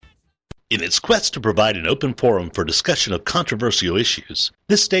In its quest to provide an open forum for discussion of controversial issues,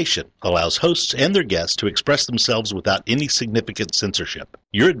 this station allows hosts and their guests to express themselves without any significant censorship.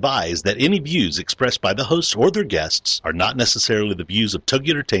 You're advised that any views expressed by the hosts or their guests are not necessarily the views of Tug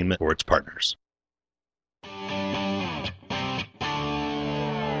Entertainment or its partners.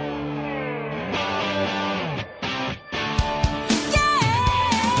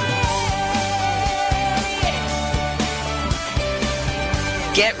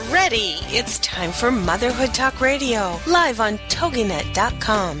 Get ready! It's time for Motherhood Talk Radio, live on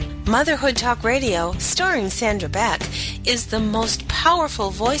Toginet.com. Motherhood Talk Radio, starring Sandra Beck, is the most powerful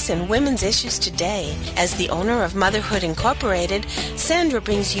voice in women's issues today. As the owner of Motherhood Incorporated, Sandra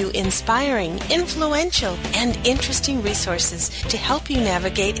brings you inspiring, influential, and interesting resources to help you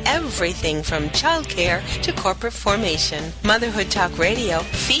navigate everything from childcare to corporate formation. Motherhood Talk Radio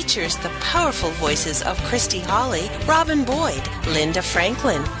features the powerful voices of Christy Hawley, Robin Boyd, Linda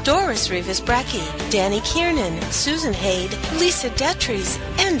Franklin, Doris Rivas-Brecky, Danny Kiernan, Susan Haid, Lisa Detries,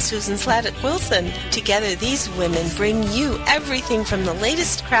 and Susan Slavitt-Wilson. Together, these women bring you everything from the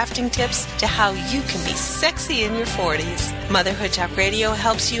latest crafting tips to how you can be sexy in your 40s. Motherhood Talk Radio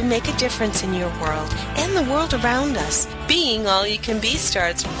helps you make a difference in your world and the world around us. Being all you can be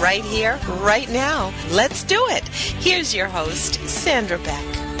starts right here, right now. Let's do it. Here's your host, Sandra Beck.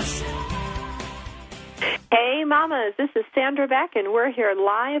 Hey, mamas, this is Sandra Beck, and we're here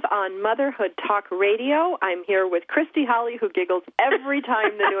live on Motherhood Talk Radio. I'm here with Christy Hawley, who giggles every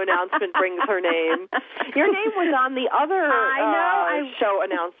time the new announcement brings her name. Your name was on the other show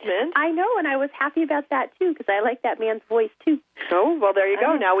announcement. I know, and I was happy about that, too, because I like that man's voice, too. Oh, well, there you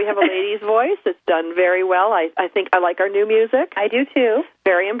go. Now we have a lady's voice. It's done very well. I think I like our new music. I do, too.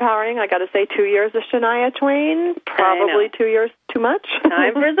 Very empowering. I got to say, 2 years of Shania Twain, probably 2 years too much.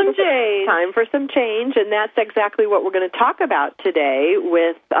 Time for some change. Time for some change, and that's exactly what we're going to talk about today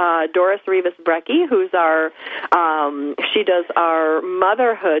with Doris Rivas-Brecky, who's she does our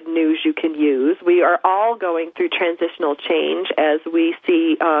motherhood news you can use. We are all going through transitional change as we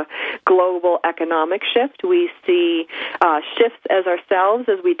see global economic shift. We see shifts as ourselves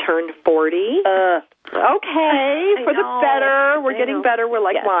as we turn 40. Okay, for the better. We're getting better. We're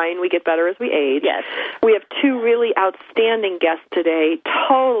like wine. We get better as we age. Yes. We have two really outstanding guests today.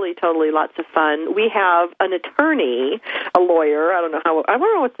 Totally lots of fun. We have an attorney, a lawyer. I don't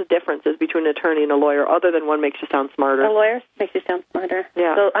know what the difference is between an attorney and a lawyer, other than one makes you sound smarter. A lawyer makes you sound smarter.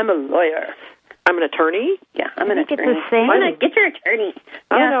 Yeah. So I'm a lawyer. I'm an attorney? Yeah, I'm an attorney. It's the same. Get your attorney.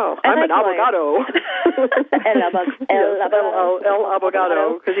 I don't know. I'm an abogado. El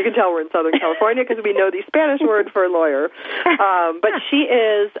abogado, because you can tell we're in Southern California because we know the Spanish word for lawyer. But she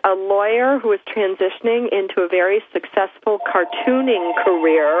is a lawyer who is transitioning into a very successful cartooning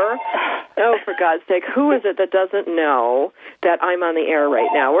career. Oh, for God's sake, who is it that doesn't know that I'm on the air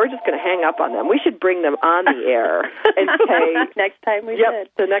right now? We're just going to hang up on them. We should bring them on the air and say... Next time we should.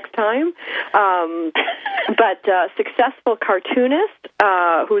 The next time. But successful cartoonist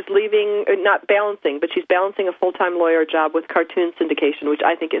who's leaving, not balancing, but she's balancing a full-time lawyer job with cartoon syndication, which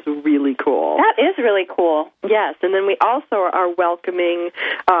I think is really cool. That is really cool. Yes, and then we also are welcoming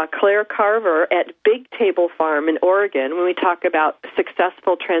Clare Carver at Big Table Farm in Oregon when we talk about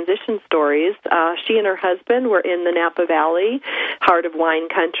successful transition stories. She and her husband were in the Napa Valley, heart of wine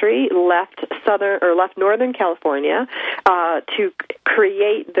country, left Northern California to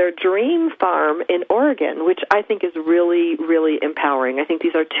create their dream farm in Oregon, which I think is really, really empowering. I think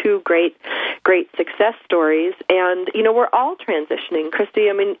these are two great success stories. And, we're all transitioning, Christy.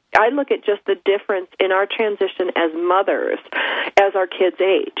 I mean, I look at just the difference in our transition as mothers as our kids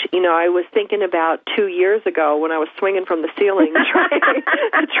age. I was thinking about 2 years ago when I was swinging from the ceiling trying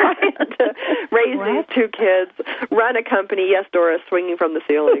to raise these two kids, run a company. Yes, Doris, swinging from the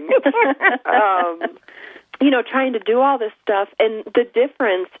ceiling. Trying to do all this stuff, and the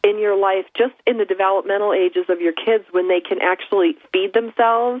difference in your life just in the developmental ages of your kids when they can actually feed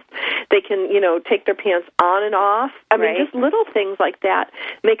themselves, they can, take their pants on and off. I mean, just little things like that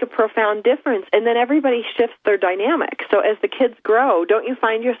make a profound difference, and then everybody shifts their dynamic. So as the kids grow, don't you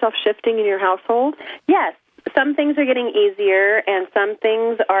find yourself shifting in your household? Yes. Some things are getting easier, and some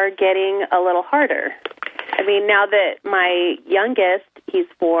things are getting a little harder. I mean, now that my youngest, he's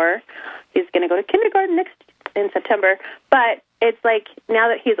 4, he's going to go to kindergarten in September, but it's like now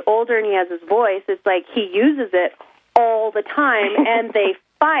that he's older and he has his voice, it's like he uses it all the time, and they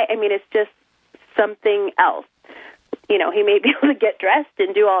fight. I mean, it's just something else. He may be able to get dressed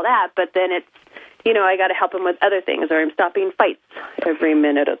and do all that, but then it's, I got to help him with other things, or I'm stopping fights every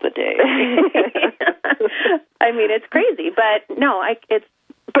minute of the day. I mean, it's crazy, but no, it's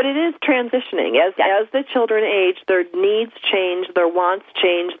But it is transitioning. As the children age, their needs change, their wants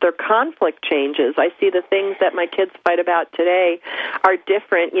change, their conflict changes. I see the things that my kids fight about today are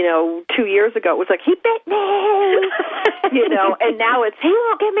different. 2 years ago it was like, he bit me, and now it's, he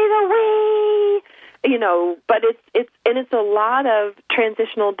won't give me the way. But it's a lot of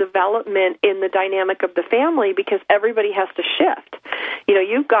transitional development in the dynamic of the family because everybody has to shift.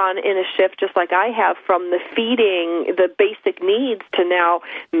 You've gone in a shift just like I have from the feeding the basic needs to now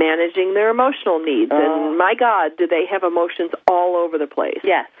managing their emotional needs. And my God, do they have emotions all over the place.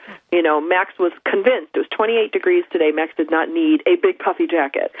 Yes. Max was convinced. It was 28 degrees today. Max did not need a big puffy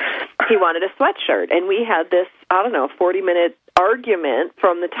jacket. He wanted a sweatshirt. And we had this, 40-minute argument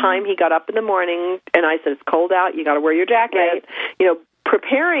from the time he got up in the morning, and I said, it's cold out, you got to wear your jacket, right.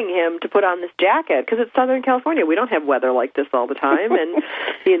 Preparing him to put on this jacket, because it's Southern California. We don't have weather like this all the time, and,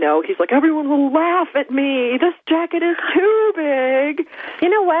 he's like, everyone will laugh at me. This jacket is too big. You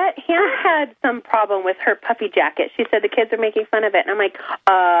know what? Hannah had some problem with her puffy jacket. She said the kids are making fun of it, and I'm like,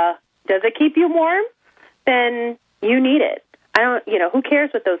 does it keep you warm? Then you need it. I don't, who cares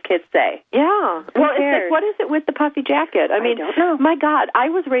what those kids say? Yeah. Well, it's like, what is it with the puffy jacket? I mean, don't know. My God, I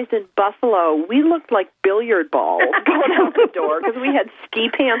was raised in Buffalo. We looked like billiard balls going out the door because we had ski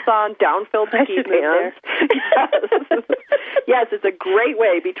pants on, down-filled ski pants. Yes, it's a great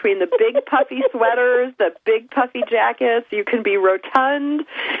way between the big puffy sweaters, the big puffy jackets. You can be rotund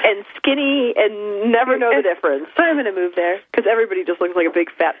and skinny and never know the difference. I'm going to move there. Because everybody just looks like a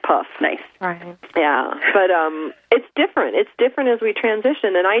big fat puff. Nice. Right. Yeah, but it's different. It's different as we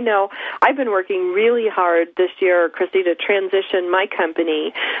transition, and I know I've been working really hard this year, Christy, to transition my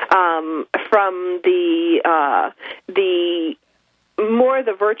company from the more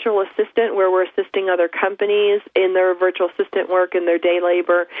the virtual assistant, where we're assisting other companies in their virtual assistant work and their day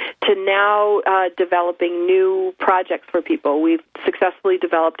labor, to now developing new projects for people. We've successfully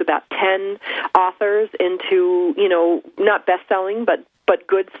developed about 10 authors into, not best-selling, but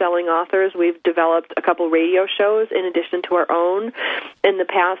good-selling authors. We've developed a couple radio shows in addition to our own in the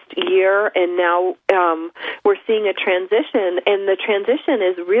past year, and now we're seeing a transition, and the transition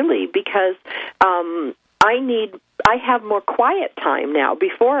is really because I have more quiet time now.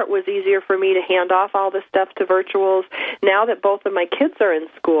 Before, it was easier for me to hand off all this stuff to virtuals. Now that both of my kids are in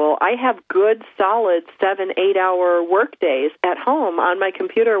school, I have good, solid 7-8 hour work days at home on my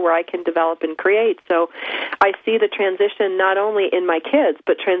computer where I can develop and create. So I see the transition not only in my kids,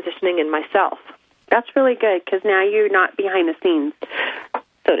 but transitioning in myself. That's really good, because now you're not behind the scenes,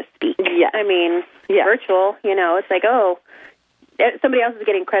 so to speak. Yeah. I mean, virtual, it's like, somebody else is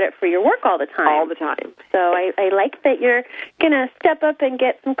getting credit for your work all the time. All the time. So I like that you're going to step up and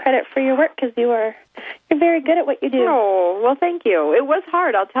get some credit for your work, because you're very good at what you do. Oh, well, thank you. It was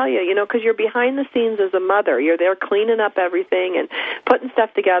hard, I'll tell you, because you're behind the scenes as a mother. You're there cleaning up everything and putting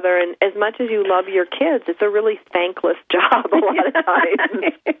stuff together. And as much as you love your kids, it's a really thankless job a lot of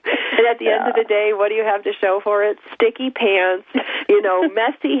times. And at the end of the day, what do you have to show for it? Sticky pants,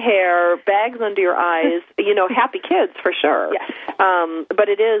 messy hair, bags under your eyes, happy kids for sure. Yes. But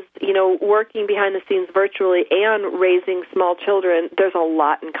it is, working behind the scenes virtually and raising small children, there's a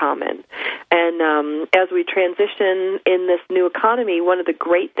lot in common. And as we transition in this new economy, one of the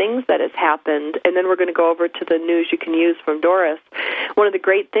great things that has happened, and then we're going to go over to the news you can use from Doris, one of the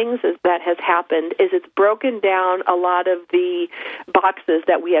great things that has happened is it's broken down a lot of the boxes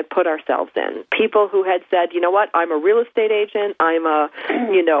that we had put ourselves in. People who had said, I'm a real estate agent, I'm a,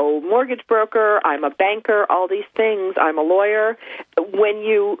 mortgage broker, I'm a banker, all these things, I'm a lawyer. When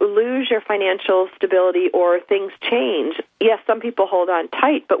you lose your financial stability or things change, yes, some people hold on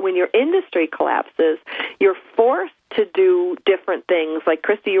tight, but when your industry collapses, you're forced to do different things. Like,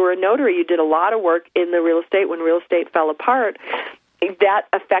 Christy, you were a notary. You did a lot of work in the real estate when real estate fell apart. That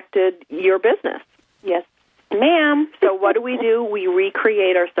affected your business. Yes, ma'am. So what do? We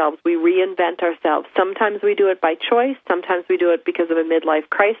recreate ourselves. We reinvent ourselves. Sometimes we do it by choice. Sometimes we do it because of a midlife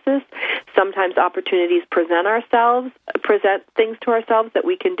crisis. Sometimes opportunities present things to ourselves that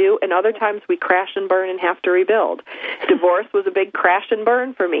we can do, and other times we crash and burn and have to rebuild. Divorce was a big crash and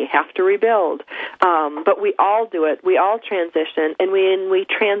burn for me, have to rebuild. But we all do it. We all transition, and when we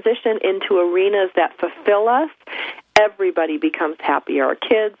transition into arenas that fulfill us, everybody becomes happier. Our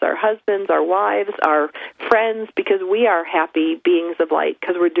kids, our husbands, our wives, our friends, because we are happy beings of light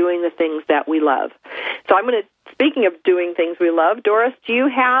because we're doing the things that we love. So speaking of doing things we love, Doris, do you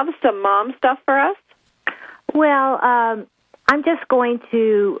have some mom stuff for us? Well, I'm just going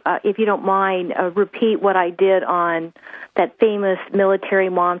to, if you don't mind, repeat what I did on that famous military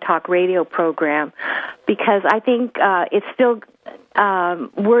mom talk radio program, because I think it's still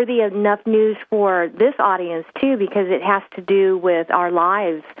worthy enough news for this audience, too, because it has to do with our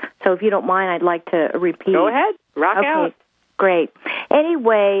lives. So if you don't mind, I'd like to repeat. Go ahead. Rock out. Great.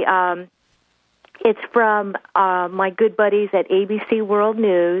 Anyway, it's from my good buddies at ABC World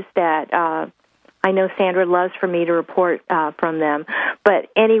News that I know Sandra loves for me to report from them. But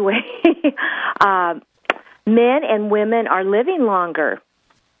anyway, men and women are living longer.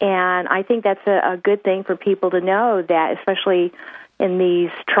 And I think that's a good thing for people to know, that especially in these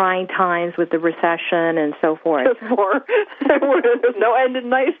trying times with the recession and so forth. There's no end in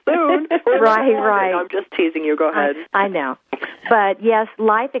nice soon. Right. I'm just teasing you. Go ahead. I know. But, yes,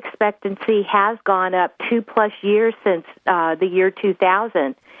 life expectancy has gone up 2+ years since the year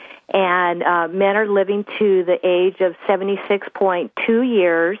 2000. And men are living to the age of 76.2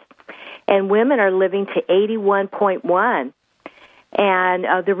 years, and women are living to 81.1. And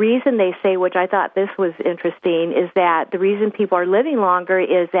the reason they say, which I thought this was interesting, is that the reason people are living longer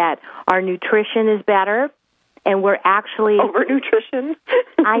is that our nutrition is better, and we're actually... Overnutrition?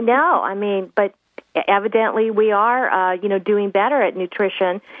 I know. I mean, but evidently we are, doing better at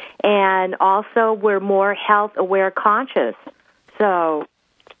nutrition, and also we're more health-aware conscious. So,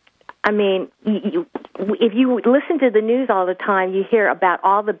 I mean, if you listen to the news all the time, you hear about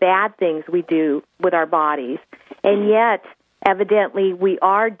all the bad things we do with our bodies, and yet... evidently, we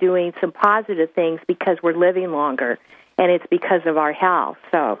are doing some positive things because we're living longer, and it's because of our health.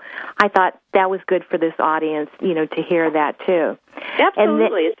 So I thought that was good for this audience, to hear that, too.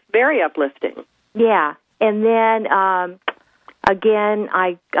 Absolutely. It's very uplifting. Yeah. And then, again,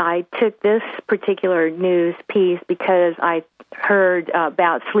 I took this particular news piece because I heard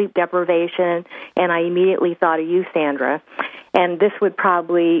about sleep deprivation, and I immediately thought of you, Sandra. And this would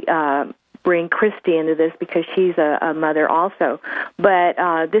probably... bring Christy into this because she's a mother also. But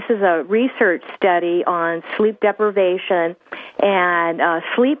this is a research study on sleep deprivation and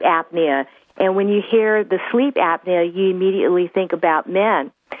sleep apnea. And when you hear the sleep apnea, you immediately think about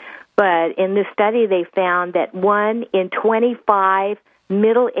men. But in this study, they found that 1 in 25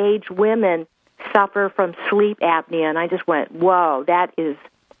 middle-aged women suffer from sleep apnea. And I just went, whoa, that's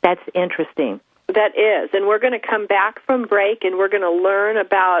interesting. That is, and we're going to come back from break, and we're going to learn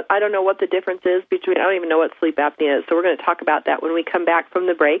about, I don't know what the difference is between, I don't even know what sleep apnea is, so we're going to talk about that when we come back from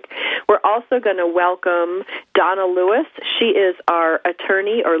the break. We're also going to welcome Donna Lewis. She is our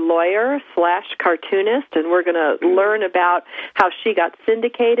attorney or lawyer / cartoonist, and we're going to learn about how she got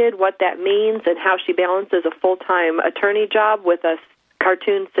syndicated, what that means, and how she balances a full-time attorney job with a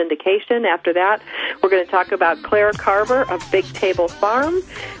cartoon syndication. After that, we're going to talk about Clare Carver of Big Table Farm.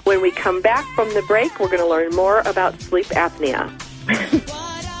 When we come back from the break, we're going to learn more about sleep apnea.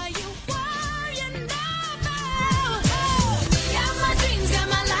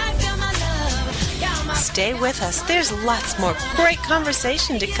 Stay with us. There's lots more great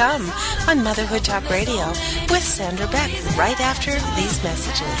conversation to come on Motherhood Talk Radio with Sandra Beck right after these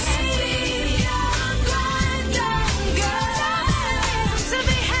messages.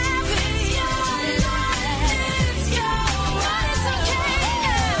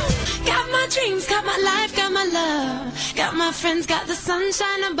 Dreams, got my life, got my love, got my friends, got the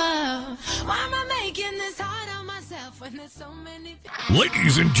sunshine above. Why am I making this hard on myself when there's so many people?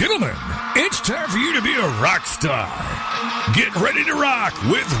 Ladies and gentlemen, it's time for you to be a rock star. Get ready to rock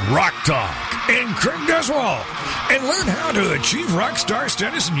with Rock Talk and Craig Deswald, and learn how to achieve rock star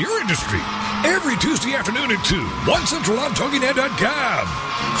status in your industry. Every Tuesday afternoon at 2, 1 Central on TogiNet.com.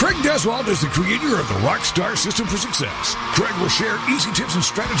 Craig Deswald is the creator of the Rockstar System for Success. Craig will share easy tips and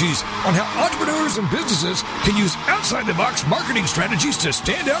strategies on how entrepreneurs and businesses can use outside-the-box marketing strategies to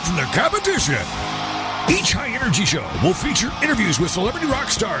stand out from their competition. Each high-energy show will feature interviews with celebrity rock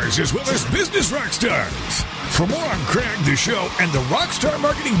stars as well as business rock stars. For more on Craig, the show, and the Rockstar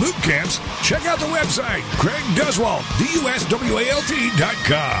Marketing Boot Camps, check out the website, CraigDeswald,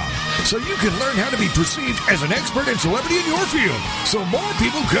 DUSWALT.com, so you can learn how to be perceived as an expert and celebrity in your field, so more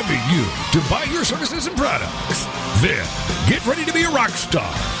people come to you to buy your services and products. Then, get ready to be a rock star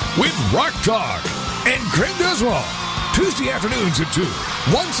with Rock Talk and Craig Deswald. Tuesday afternoons at 2,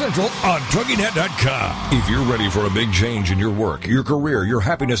 1 Central on TogiNet.com. If you're ready for a big change in your work, your career, your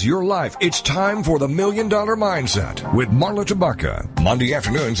happiness, your life, it's time for the $1 Million Mindset with Marla Tabaka. Monday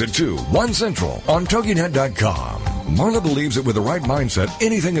afternoons at 2, 1 Central on TogiNet.com. Marla believes that with the right mindset,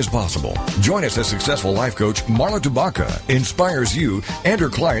 anything is possible. Join us as successful life coach Marla Tabaka inspires you and her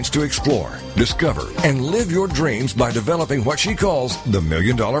clients to explore, discover, and live your dreams by developing what she calls the $1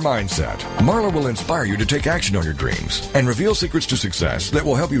 Million Mindset. Marla will inspire you to take action on your dreams and reveal secrets to success that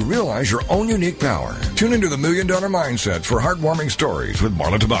will help you realize your own unique power. Tune into the $1 Million Mindset for heartwarming stories with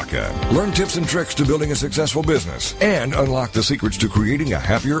Marla Tabaka. Learn tips and tricks to building a successful business and unlock the secrets to creating a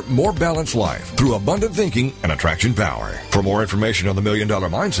happier, more balanced life through abundant thinking and attraction power. For more information on the $1 Million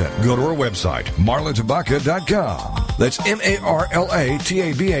Mindset, go to our website, marlatabaka.com. That's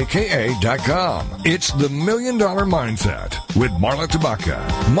MarlaTabaka.com. It's the $1 Million Mindset with Marla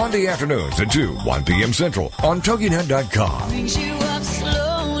Tabaka. Monday afternoons at 1 p.m. Central on TogiNet.com. Brings you up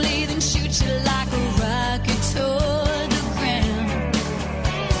slowly, then shoots you like a rocket toward the ground.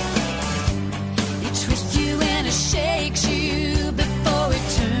 It twists you and it shakes you before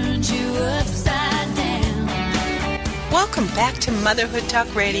it turns you upside down. Welcome back to Motherhood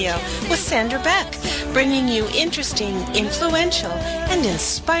Talk Radio with Sandra Beck, bringing you interesting, influential, and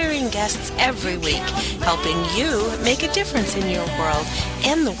inspiring guests every week, helping you make a difference in your world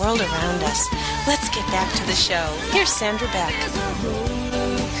and the world around us. Let's get back to the show. Here's Sandra Beck.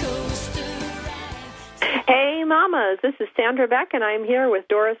 Hey, mamas, this is Sandra Beck, and I'm here with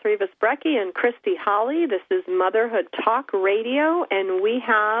Doris Rivas-Brecky and Christy Holly. This is Motherhood Talk Radio, and we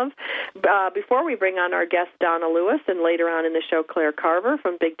have, before we bring on our guest Donna Lewis, and later on in the show Clare Carver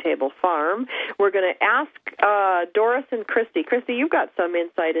from Big Table Farm, we're going to ask Doris and Christy. Christy, you've got some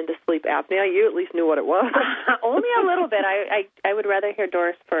insight into sleep apnea. You at least knew what it was. Only a little bit. I would rather hear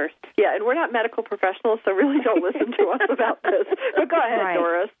Doris first. Yeah, and we're not medical professionals, so really don't listen to us about this. But go ahead, Right.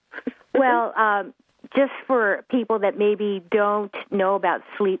 Doris. Well, just for people that maybe don't know about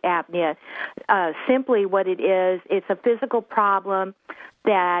sleep apnea, simply what it is, it's a physical problem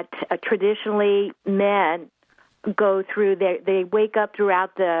that traditionally men go through. They wake up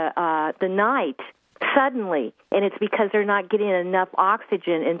throughout the night suddenly, and it's because they're not getting enough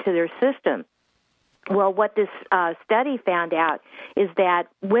oxygen into their system. Well, what this study found out is that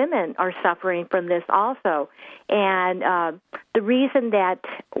women are suffering from this also. And the reason that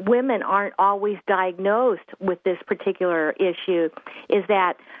women aren't always diagnosed with this particular issue is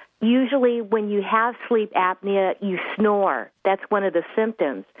that usually when you have sleep apnea, you snore. That's one of the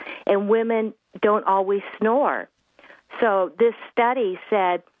symptoms. And women don't always snore. So this study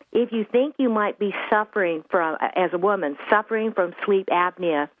said, if you think you might be suffering from, as a woman, suffering from sleep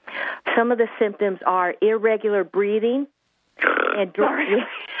apnea, some of the symptoms are irregular breathing and Sorry,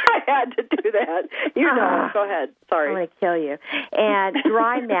 I had to do that. You know, go ahead. Sorry. I'm going to kill you. And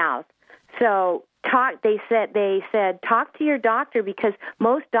dry mouth. So they said talk to your doctor, because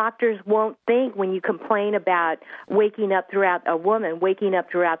most doctors won't think when you complain about waking up throughout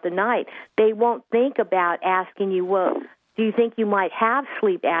the night, they won't think about asking you, well, do you think you might have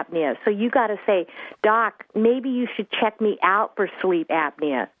sleep apnea? So you got to say, Doc, maybe you should check me out for sleep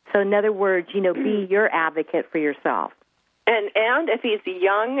apnea. So in other words, be your advocate for yourself. And if he's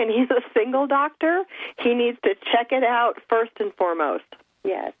young and he's a single doctor, he needs to check it out first and foremost.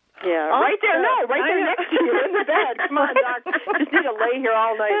 Yes. Yeah, right there next to you in the bed. Come on, Doc. Just need to lay here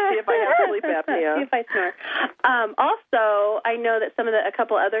all night and see if I have sleep apnea. See if I snore. Also, I know that a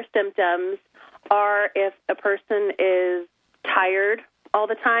couple other symptoms are if a person is tired all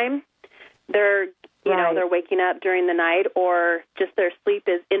the time, they're waking up during the night, or just their sleep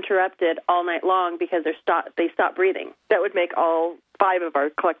is interrupted all night long because they stop breathing. That would make all 5 of our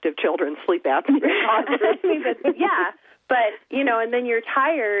collective children sleep apnea. Yeah, but and then you're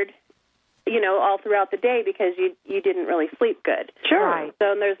tired, all throughout the day because you didn't really sleep good. Sure. Right.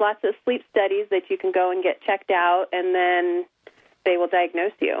 So there's lots of sleep studies that you can go and get checked out, and then they will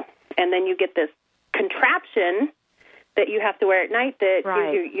diagnose you. And then you get this contraption that you have to wear at night that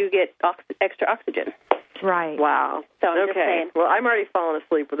you get extra oxygen. Right. Wow. So I'm just saying. Well, I'm already falling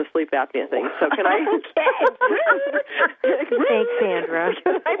asleep with the sleep apnea thing, so can I? Thanks, Sandra.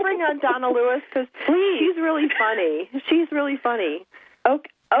 Can I bring on Donna Lewis? Because she's really funny. Okay.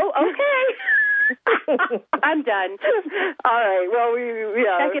 Oh, okay. I'm done. All right. Well,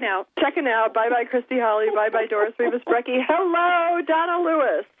 Checking out. Bye-bye, Christy Holly. Bye-bye, Doris Rivas-Brecky. Hello, Donna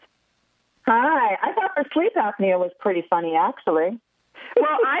Lewis. Hi. I thought her sleep apnea was pretty funny, actually.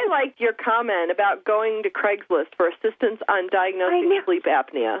 Well, I liked your comment about going to Craigslist for assistance on diagnosing sleep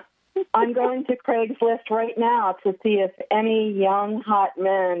apnea. I'm going to Craigslist right now to see if any young, hot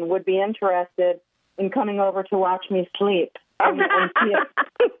men would be interested in coming over to watch me sleep and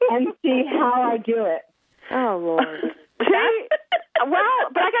see how I do it. Oh, Lord. Well,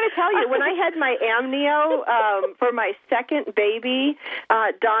 but I got to tell you, when I had my amnio for my second baby,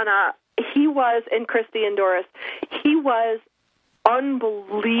 Donna, he was, and Christy and Doris, he was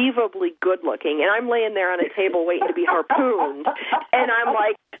unbelievably good looking, and I'm laying there on a table waiting to be harpooned, and I'm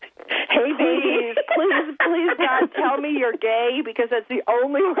like, hey, please, God, tell me you're gay, because that's the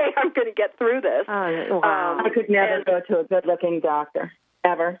only way I'm going to get through this. Oh, wow. I could never go to a good-looking doctor,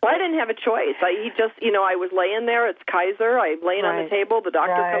 ever. Well, I didn't have a choice. I was laying there. It's Kaiser. I'm laying on the table. The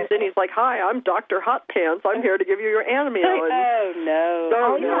doctor comes in. He's like, hi, I'm Dr. Hot Pants. I'm here to give you your anemone. Oh, no.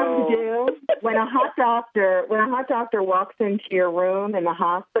 All you have to do, when a hot doctor walks into your room in the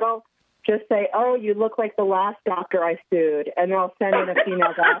hospital, just say, oh, you look like the last doctor I sued, and they'll send in a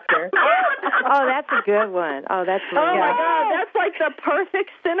female doctor. Oh, that's a good one. Oh, that's really Oh, my God. That's like the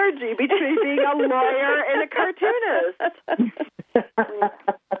perfect synergy between being a lawyer and a cartoonist.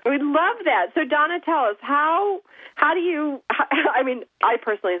 We love that. So, Donna, tell us, how do you, I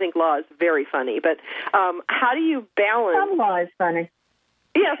personally think law is very funny, but how do you balance? Some law is funny.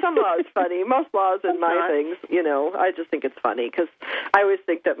 Yeah, some law is funny. Most laws in my things, I just think it's funny because I always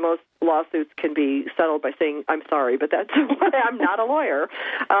think that most lawsuits can be settled by saying, I'm sorry, but that's why I'm not a lawyer.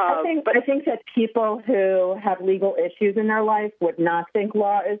 I think that people who have legal issues in their life would not think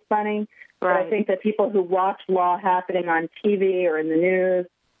law is funny. Right. But I think that people who watch law happening on TV or in the news,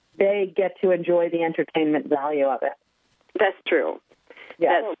 they get to enjoy the entertainment value of it. That's true.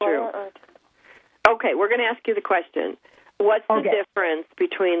 Yes. That's true. Okay, we're going to ask you the question. What's the difference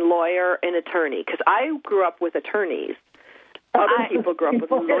between lawyer and attorney? Because I grew up with attorneys. Other people grew up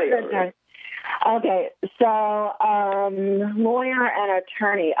with lawyers. Okay, so lawyer and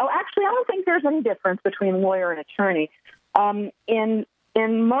attorney. Oh, actually, I don't think there's any difference between lawyer and attorney. In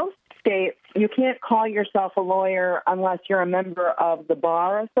most states, you can't call yourself a lawyer unless you're a member of the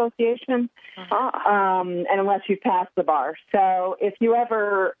Bar Association, and unless you've passed the bar. So if you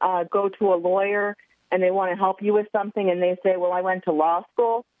ever go to a lawyer and they want to help you with something and they say, well, I went to law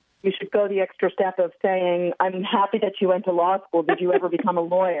school, you should go the extra step of saying, I'm happy that you went to law school. Did you ever become a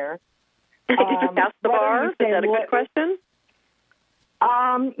lawyer? Did you pass the bar? Is that a good question?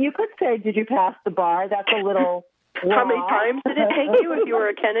 You could say, did you pass the bar? That's a little How many times did it take you if you were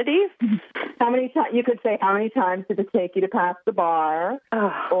a Kennedy? You could say, how many times did it take you to pass the bar?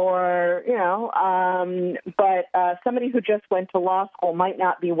 Or, but somebody who just went to law school might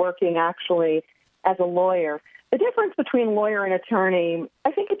not be working actually as a lawyer. The difference between lawyer and attorney,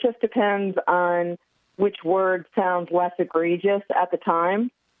 I think it just depends on which word sounds less egregious at the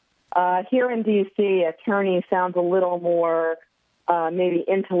time. Here in D.C., attorney sounds a little more maybe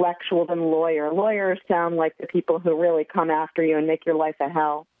intellectual than lawyer. Lawyers sound like the people who really come after you and make your life a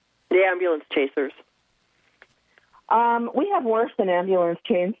hell. The ambulance chasers. We have worse than ambulance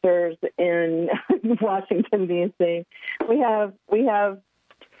chasers in Washington, D.C. We have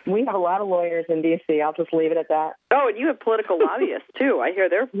a lot of lawyers in D.C. I'll just leave it at that. Oh, and you have political lobbyists, too. I hear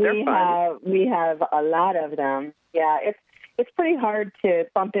they're fun. We have a lot of them. Yeah, it's pretty hard to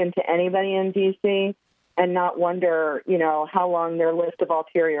bump into anybody in D.C. and not wonder, how long their list of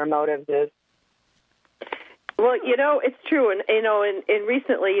ulterior motives is. Well, it's true. And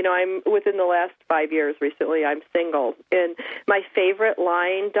recently, I'm within the last 5 years recently, I'm single. And my favorite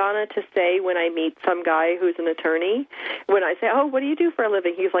line, Donna, to say when I meet some guy who's an attorney, when I say, oh, what do you do for a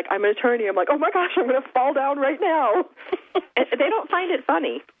living? He's like, I'm an attorney. I'm like, oh, my gosh, I'm going to fall down right now. And they don't find it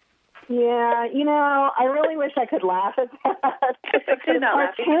funny. Yeah, I really wish I could laugh at that.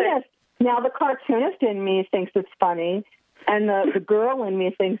 Now, the cartoonist in me thinks it's funny, and the girl in me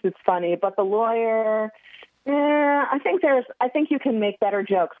thinks it's funny, but the lawyer... I think you can make better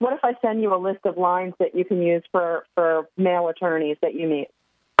jokes. What if I send you a list of lines that you can use for male attorneys that you meet?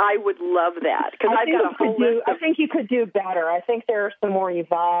 I would love that because I've got a whole list. I think you could do better. I think there are some more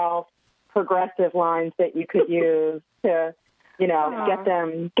evolved, progressive lines that you could use to, get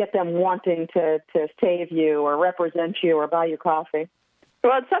them wanting to save you or represent you or buy you coffee.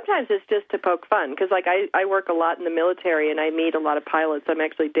 Well, sometimes it's just to poke fun because, I work a lot in the military and I meet a lot of pilots. I'm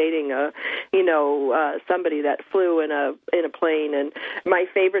actually dating somebody that flew in a plane, and my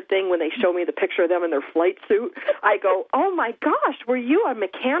favorite thing when they show me the picture of them in their flight suit, I go, "Oh my gosh, were you a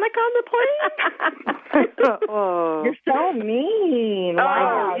mechanic on the plane?" You're so mean.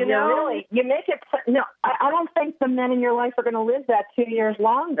 Wow, you make it. No, I don't think the men in your life are going to live that 2 years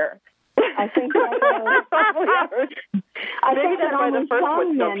longer. I think that only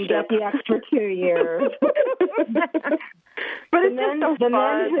some men get the extra 2 years. But the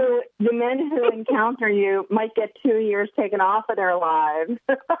men who encounter you might get 2 years taken off of their lives.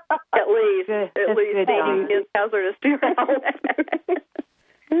 At least dating is hazardous to your health.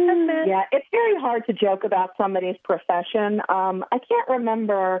 Yeah, it's very hard to joke about somebody's profession. I can't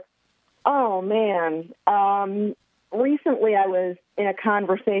remember. Oh man. recently I was in a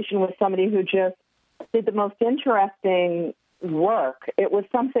conversation with somebody who just did the most interesting work. It was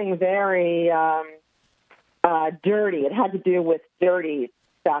something very dirty. It had to do with dirty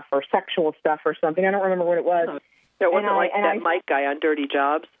stuff or sexual stuff or something. I don't remember what it was. It wasn't that Mike guy on Dirty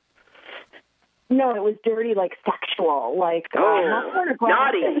Jobs? No, it was dirty, like sexual, like not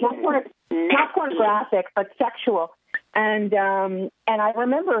pornographic, not pornographic, but sexual. And I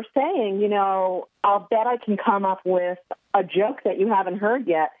remember saying, I'll bet I can come up with a joke that you haven't heard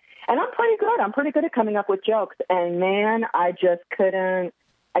yet. And I'm pretty good. I'm pretty good at coming up with jokes. And man, I just couldn't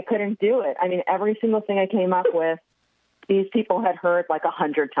do it. I mean, every single thing I came up with, these people had heard like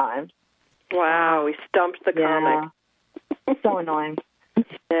 100 times. Wow, we stumped the comic. So annoying.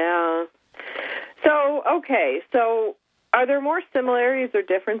 Yeah. So are there more similarities or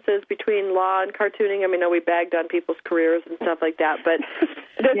differences between law and cartooning? I mean, I know we bagged on people's careers and stuff like that, but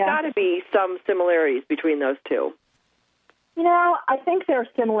there's got to be some similarities between those two. I think there are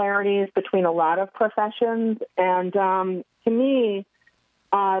similarities between a lot of professions, and to me,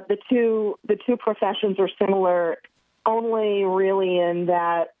 the two professions are similar only really in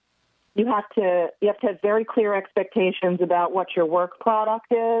that you have to have very clear expectations about what your work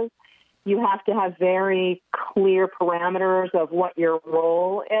product is. You have to have very clear parameters of what your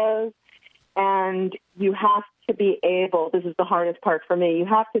role is, and you have to be able, this is the hardest part for me, you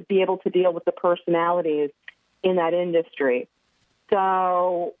have to be able to deal with the personalities in that industry.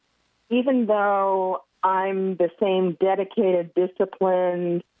 So even though I'm the same dedicated,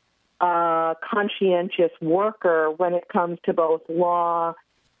 disciplined, conscientious worker when it comes to both law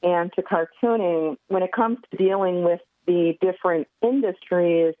and to cartooning, when it comes to dealing with the different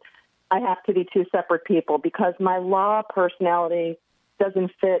industries, I have to be two separate people because my law personality doesn't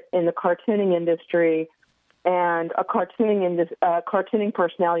fit in the cartooning industry, and a cartooning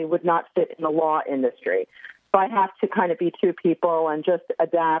personality would not fit in the law industry. So I have to kind of be two people and just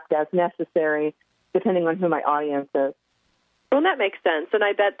adapt as necessary, depending on who my audience is. Well, that makes sense, and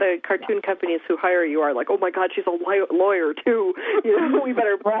I bet the cartoon companies who hire you are like, oh, my God, she's a lawyer, too. We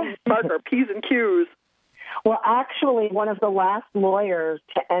better mark our P's and Q's. Well, actually, one of the last lawyers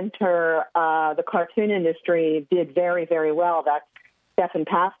to enter the cartoon industry did very, very well. That's Stephan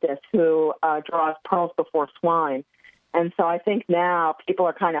Pastis, who draws Pearls Before Swine. And so I think now people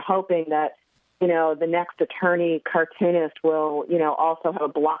are kind of hoping that, the next attorney cartoonist will, also have a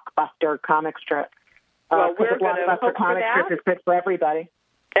blockbuster comic strip. Well, we're going to hope for comic that. Strip is good for everybody.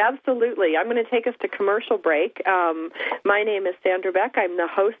 Absolutely. I'm going to take us to commercial break. My name is Sandra Beck. I'm the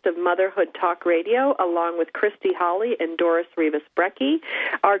host of Motherhood Talk Radio, along with Christy Hawley and Doris Rivas-Brecky.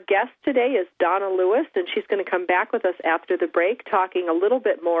 Our guest today is Donna Lewis, and she's going to come back with us after the break, talking a little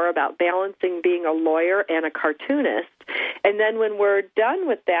bit more about balancing being a lawyer and a cartoonist. And then when we're done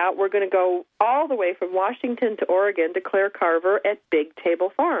with that, we're going to go all the way from Washington to Oregon to Clare Carver at Big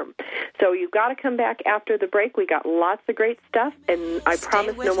Table Farm. So you've got to come back after the break. We got lots of great stuff, and I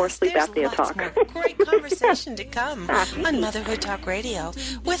promise no more sleep apnea talk. More great conversation to come on Motherhood Talk Radio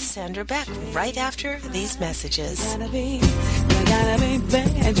with Sandra Beck right after these messages. You gotta be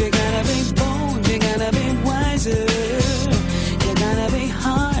bad, you gotta be bold, you gotta be wiser. You gotta be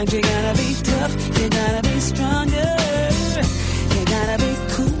hard, you gotta be tough, you gotta be stronger. You gotta be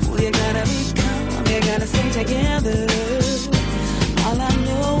cool, you gotta be calm, you gotta stay together. All I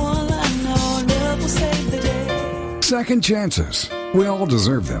know, love will save the day. Second chances. We all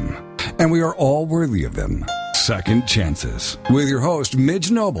deserve them, and we are all worthy of them. Second Chances. With your host,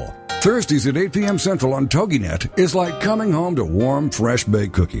 Midge Noble. Thursdays at 8 p.m. Central on TogiNet is like coming home to warm,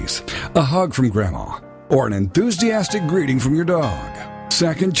 fresh-baked cookies, a hug from Grandma, or an enthusiastic greeting from your dog.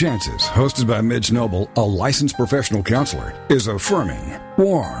 Second Chances, hosted by Midge Noble, a licensed professional counselor, is affirming,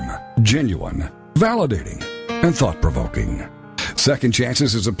 warm, genuine, validating, and thought-provoking. Second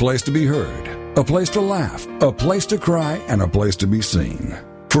Chances is a place to be heard, a place to laugh, a place to cry, and a place to be seen.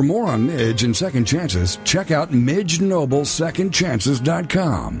 For more on Midge and Second Chances, check out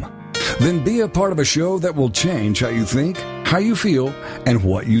MidgeNobleSecondChances.com. Then be a part of a show that will change how you think, how you feel, and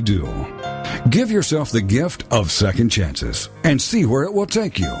what you do. Give yourself the gift of second chances and see where it will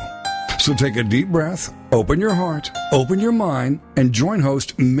take you. So take a deep breath, open your heart, open your mind, and join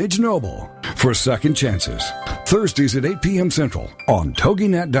host Midge Noble for Second Chances. Thursdays at 8 p.m. Central on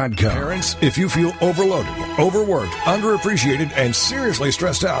TogiNet.com. Parents, if you feel overloaded, overworked, underappreciated, and seriously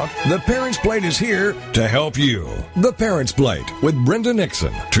stressed out, The Parents Plate is here to help you. The Parents Plate with Brenda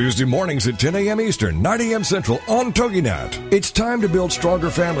Nixon. Tuesday mornings at 10 a.m. Eastern, 9 a.m. Central on TogiNet. It's time to build stronger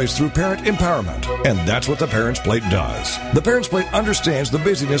families through parent empowerment, and that's what The Parents Plate does. The Parents Plate understands the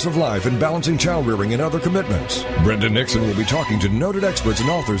busyness of life and balancing child rearing and other commitments. Brenda Nixon will be talking to noted experts and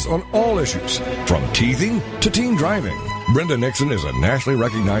authors on all issues issues, from teething to teen driving. Brenda Nixon is a nationally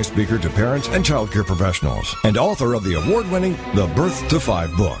recognized speaker to parents and child care professionals and author of the award-winning The Birth to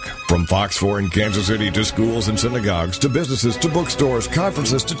 5 book. From Fox 4 in Kansas City to schools and synagogues to businesses to bookstores,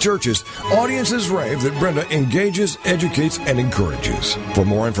 conferences to churches, audiences rave that Brenda engages, educates, and encourages. For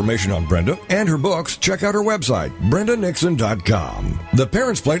more information on Brenda and her books, check out her website, brendanixon.com. The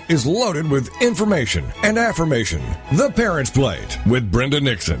Parents Plate is loaded with information and affirmation. The Parents Plate with Brenda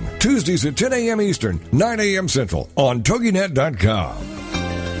Nixon. Tuesdays at 10 a.m. Eastern, 9 a.m. Central on TogiNet.com.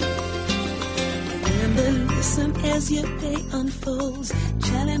 Remember, listen as your day unfolds.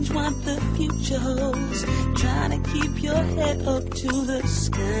 Challenge what the future holds. Trying to keep your head up to the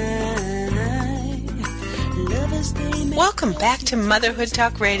sky. Welcome back to Motherhood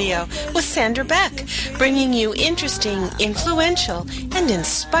Talk Radio with Sandra Beck, bringing you interesting, influential, and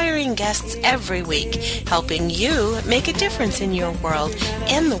inspiring guests every week, helping you make a difference in your world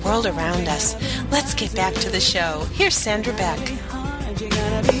and the world around us. Let's get back to the show. Here's Sandra Beck.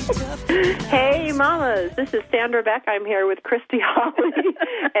 Hey, mamas. This is Sandra Beck. I'm here with Christy Hawley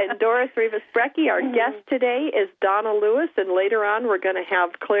and Doris Rivas-Brecky. Our guest today is Donna Lewis, and later on we're going to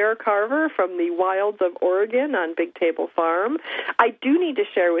have Clare Carver from the wilds of Oregon on Big Table Farm. I do need to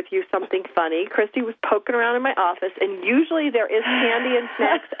share with you something funny. Christy was poking around in my office, and usually there is candy and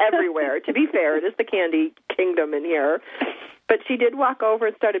snacks everywhere. To be fair, it is the candy kingdom in here. But she did walk over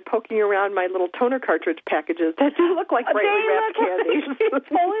and started poking around my little toner cartridge packages that do look like brightly wrapped candy. It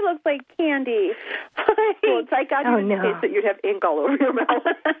totally looks like candy. Well, it's like I didn't taste that you'd have ink all over your mouth.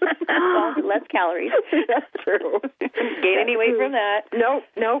 Well, less calories. That's true. Gain any weight from that? Nope.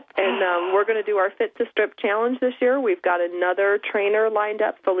 And we're going to do our Fit to Strip challenge this year. We've got another trainer lined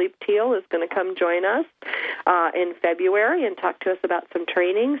up. Philippe Thiel is going to come join us in February and talk to us about some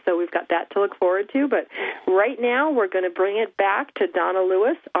training. So we've got that to look forward to. But right now we're going to bring it back to Donna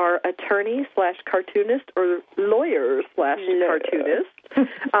Lewis, our attorney/cartoonist or lawyer/cartoonist.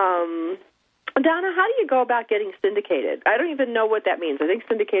 Donna, how do you go about getting syndicated? I don't even know what that means. I think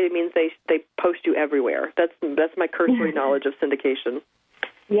syndicated means they post you everywhere. That's my cursory knowledge of syndication.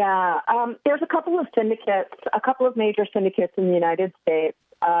 Yeah, there's a couple of syndicates, a couple of major syndicates in the United States.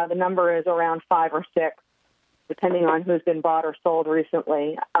 The number is around 5 or 6, depending on who's been bought or sold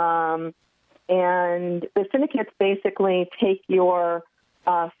recently. And the syndicates basically take your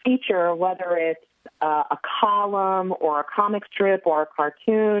feature, whether it's a column or a comic strip or a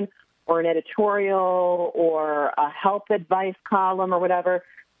cartoon or an editorial or a health advice column or whatever,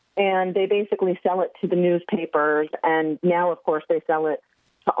 and they basically sell it to the newspapers. And now, of course, they sell it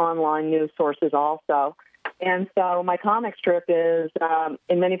to online news sources also. And so my comic strip is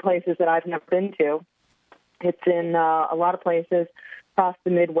in many places that I've never been to. It's in a lot of places across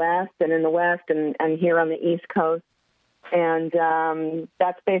the Midwest and in the West and here on the East Coast. And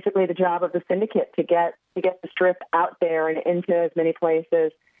that's basically the job of the syndicate, to get the strip out there and into as many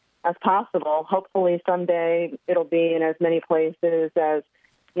places as possible. Hopefully someday it'll be in as many places as,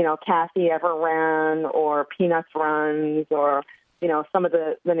 Kathy ever ran or Peanuts runs or, some of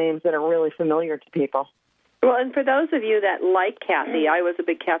the names that are really familiar to people. Well, and for those of you that like Kathy, I was a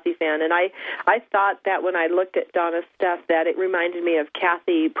big Kathy fan, and I thought that when I looked at Donna's stuff that it reminded me of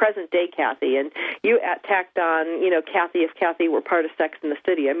Kathy, present-day Kathy, and you tacked on, Kathy if Kathy were part of Sex and the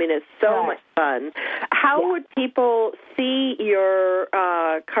City. I mean, it's so much fun. How would people see your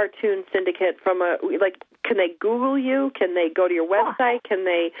cartoon syndicate can they Google you? Can they go to your website?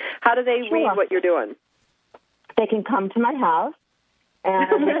 How do they read what you're doing? They can come to my house.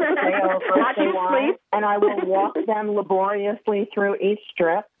 And they can stay over if they want, and I will walk them laboriously through each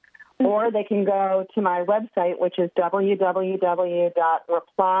strip. Or they can go to my website, which is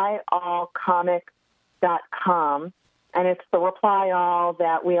www.replyallcomic.com. And it's the reply all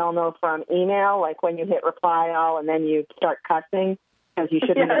that we all know from email, like when you hit reply all and then you start cussing because you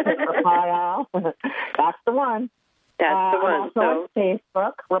shouldn't have hit reply all. That's the one. That's the one. Also on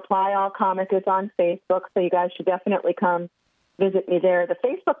Facebook. Reply All Comic is on Facebook, so you guys should definitely come visit me there. The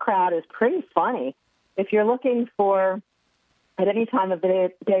Facebook crowd is pretty funny. If you're looking for, at any time of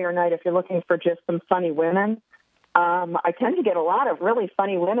the day or night, if you're looking for just some funny women, I tend to get a lot of really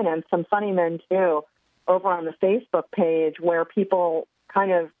funny women and some funny men, too, over on the Facebook page where people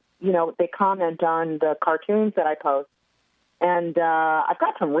kind of, they comment on the cartoons that I post. And I've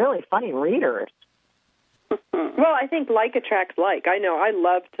got some really funny readers. Well, I think like attracts like. I know I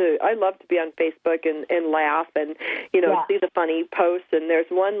love to be on Facebook and laugh and see the funny posts. And there's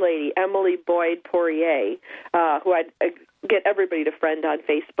one lady, Emily Boyd Poirier, who I'd get everybody to friend on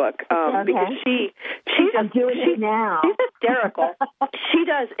Facebook because she's now. She's hysterical. She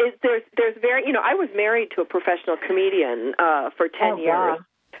does. There's very I was married to a professional comedian for 10 years.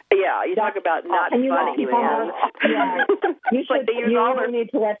 Yeah, you talk about not funny, man. Yeah, you need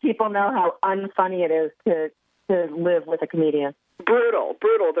to let people know how unfunny it is to live with a comedian. Brutal.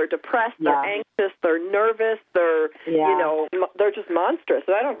 They're depressed, they're anxious, they're nervous, they're they're just monstrous.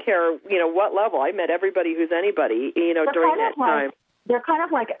 And I don't care, what level. I met everybody who's anybody, during that time. They're kind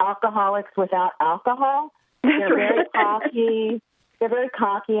of like alcoholics without alcohol. They're very cocky. They're very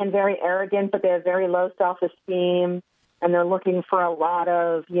cocky and very arrogant, but they have very low self-esteem, and they're looking for a lot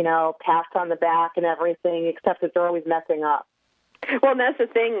of, pats on the back and everything, except that they're always messing up. Well, and that's the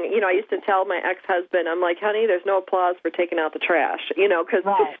thing, I used to tell my ex-husband, I'm like, honey, there's no applause for taking out the trash, because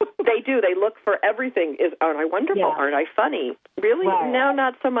they do. They look for everything. Aren't I wonderful? Yeah. Aren't I funny? Really? Right. No,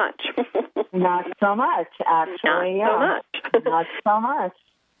 not so much. Not so much, actually. Not so much. Not so much.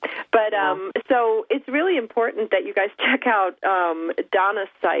 But so it's really important that you guys check out Donna's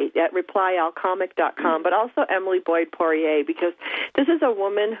site at replyalcomic.com, but also Emily Boyd Poirier, because this is a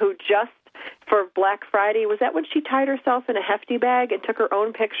woman who just for Black Friday, was that when she tied herself in a hefty bag and took her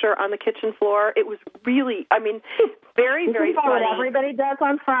own picture on the kitchen floor? It was really, very, very funny. What everybody does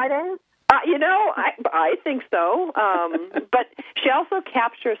on Fridays? I think so. But she also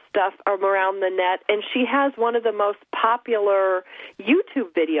captures stuff around the net, and she has one of the most popular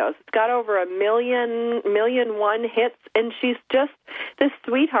YouTube videos. It's got over 1 million hits, and she's just this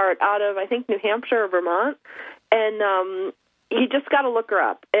sweetheart out of, I think, New Hampshire or Vermont. And you just got to look her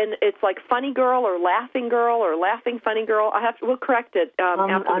up. And it's like Funny Girl or Laughing Funny Girl. We'll correct it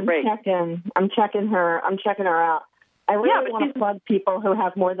after the break. I'm checking her out. I really want to plug people who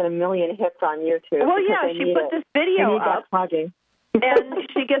have more than 1 million hits on YouTube. Well, she put this video up, plugging. and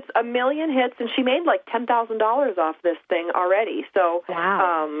she gets 1 million hits, and she made like $10,000 off this thing already. So,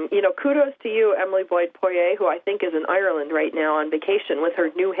 kudos to you, Emily Boyd Poirier, who I think is in Ireland right now on vacation with her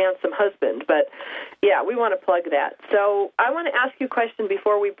new handsome husband. But, we want to plug that. So I want to ask you a question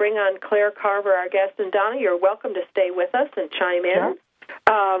before we bring on Clare Carver, our guest. And, Donna, you're welcome to stay with us and chime in.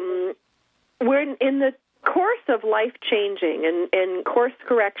 Sure. We're in the course of life changing and course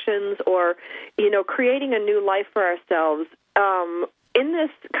corrections or, creating a new life for ourselves. In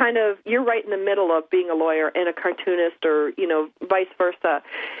this kind of, you're right in the middle of being a lawyer and a cartoonist or, vice versa.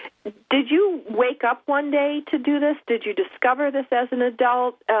 Did you wake up one day to do this? Did you discover this as an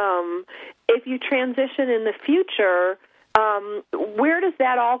adult? If you transition in the future, where does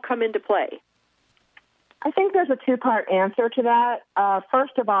that all come into play? I think there's a two-part answer to that.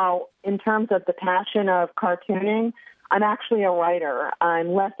 First of all, in terms of the passion of cartooning, I'm actually a writer.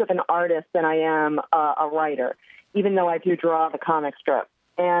 I'm less of an artist than I am a writer, even though I do draw the comic strip.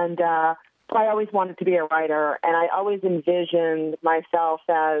 And so I always wanted to be a writer, and I always envisioned myself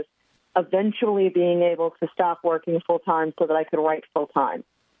as eventually being able to stop working full-time so that I could write full-time.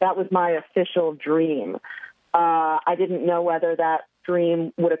 That was my official dream. I didn't know whether that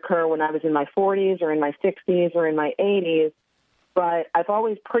dream would occur when I was in my 40s or in my 60s or in my 80s, but I've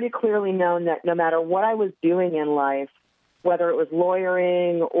always pretty clearly known that no matter what I was doing in life, whether it was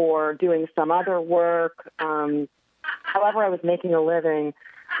lawyering or doing some other work, however I was making a living,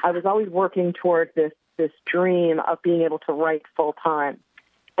 I was always working toward this dream of being able to write full time.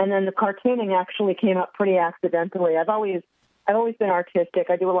 And then the cartooning actually came up pretty accidentally. I've always been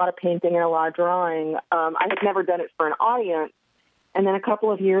artistic. I do a lot of painting and a lot of drawing. I had never done it for an audience. And then a couple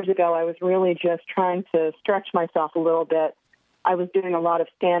of years ago, I was really just trying to stretch myself a little bit. I was doing a lot of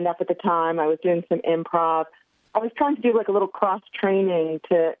stand-up at the time. I was doing some improv. I was trying to do like a little cross-training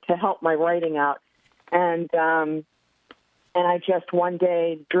to help my writing out. And I just one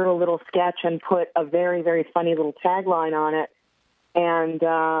day drew a little sketch and put a very, very funny little tagline on it. And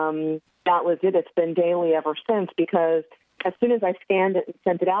that was it. It's been daily ever since, because as soon as I scanned it and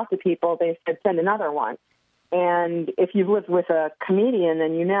sent it out to people, they said, send another one. And if you've lived with a comedian,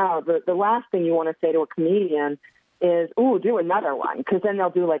 then you know the last thing you want to say to a comedian is, ooh, do another one, because then they'll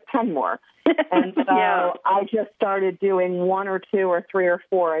do like 10 more. And so I just started doing 1 or 2 or 3 or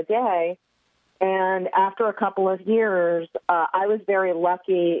 4 a day. And after a couple of years, I was very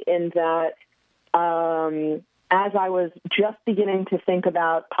lucky in that as I was just beginning to think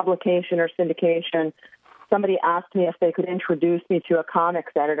about publication or syndication, somebody asked me if they could introduce me to a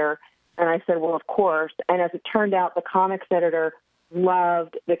comics editor. And I said, well, of course. And as it turned out, the comics editor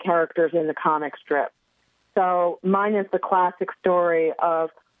loved the characters in the comic strip. So mine is the classic story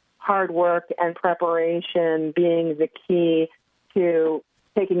of hard work and preparation being the key to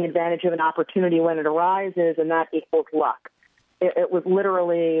taking advantage of an opportunity when it arises, and that equals luck. It was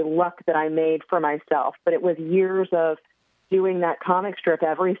literally luck that I made for myself, but it was years of doing that comic strip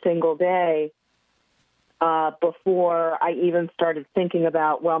every single day before I even started thinking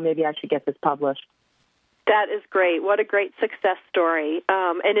about, well, maybe I should get this published. That is great. What a great success story.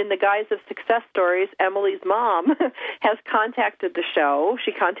 And in the guise of success stories, Emily's mom has contacted the show.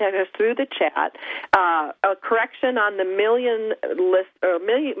 She contacted us through the chat. A correction on the million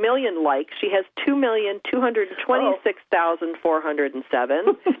likes. She has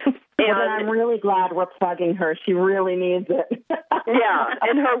 2,226,407. And I'm really glad we're plugging her. She really needs it. Yeah,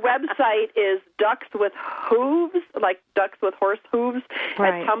 and her website is Ducks with Hooves, like ducks with horse hooves,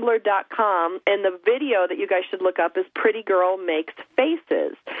 right, at Tumblr.com. And the video that you guys should look up is Pretty Girl Makes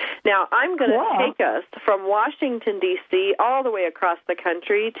Faces. Now, I'm going to take us from Washington, D.C., all the way across the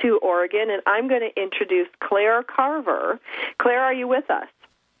country to Oregon, and I'm going to introduce Clare Carver. Clare, are you with us?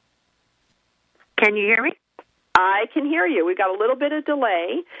 Can you hear me? I can hear you. We've got a little bit of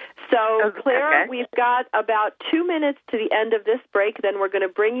delay. So, Claire, we've got about 2 minutes to the end of this break. Then we're going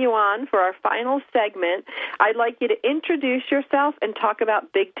to bring you on for our final segment. I'd like you to introduce yourself and talk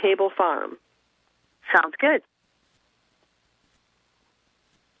about Big Table Farm. Sounds good.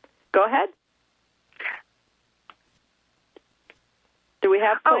 Go ahead. Do we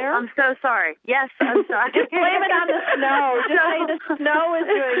have Claire? Oh, I'm so sorry. Yes, I'm sorry. Just blame it on the snow. Just say the snow is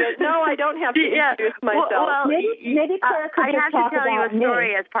doing it. No, I don't have to introduce myself. Well, maybe Claire could I have to tell you a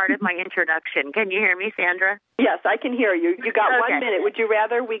story as part of my introduction. Can you hear me, Sandra? Yes, I can hear you. You got 1 minute. Would you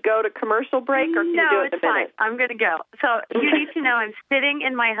rather we go to commercial break or can you do it in a minute? No, it's fine. I'm going to go. So you need to know I'm sitting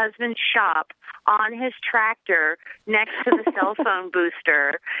in my husband's shop on his tractor next to the cell phone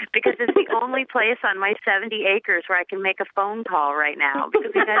booster because it's the only place on my 70 acres where I can make a phone call right now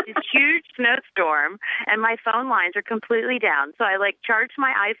because we've had this huge snowstorm and my phone lines are completely down. So I charged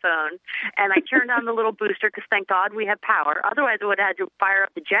my iPhone and I turned on the little booster because thank God we have power. Otherwise I would have had to fire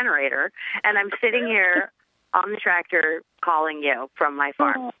up the generator. And I'm sitting here on the tractor calling you from my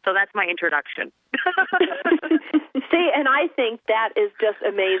farm. So that's my introduction. See, and I think that is just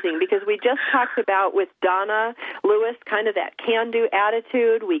amazing because we just talked about with Donna Lewis kind of that can-do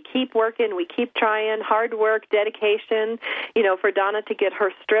attitude. We keep working, we keep trying, hard work, dedication, for Donna to get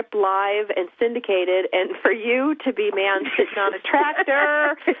her strip live and syndicated, and for you to be, sitting on a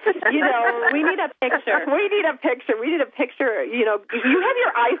tractor. We need a picture. We need a picture. You have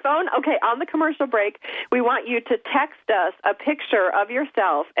your iPhone. Okay, on the commercial break, we want you to text us a picture of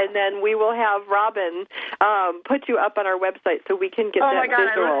yourself, and then we will have Robin put you up on our website so we can get that visual. Oh, my God,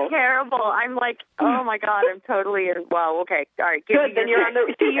 I look terrible. I'm oh, my God, I'm totally well, okay. All right. Good, then you're on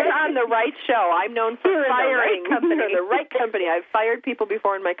the right show. I'm known for firing. You're the right company. I've fired people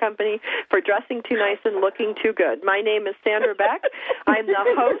before in my company for dressing too nice and looking too good. My name is Sandra Beck. I'm the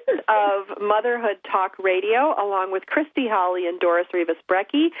host of Motherhood Talk Radio, along with Christy Holly and Doris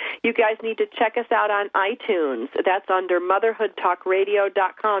Rivas-Brecky. You guys need to check us out on iTunes. That's under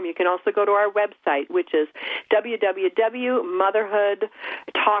motherhoodtalkradio.com. You can also go to our website, which is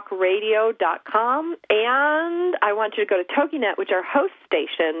www.motherhoodtalkradio.com. And I want you to go to TogiNet, which is our host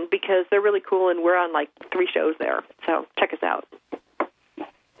station, because they're really cool, and we're on 3 shows there. So check us out.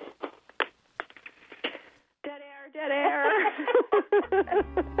 Dead air.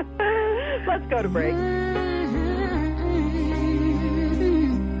 Let's go to break.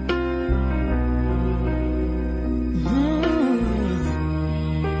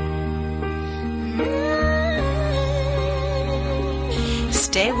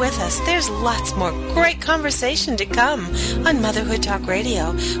 Stay with us. There's lots more great conversation to come on Motherhood Talk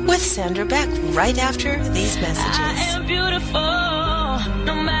Radio with Sandra Beck right after these messages. I am beautiful,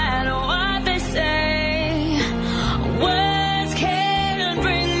 no matter what they say. Words can't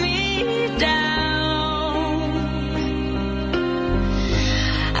bring me down.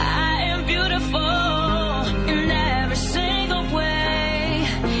 I am beautiful in every single way.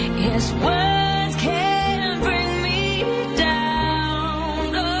 Yes, words can't bring me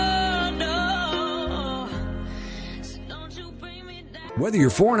down. Oh, no. So don't you bring me down. Whether you're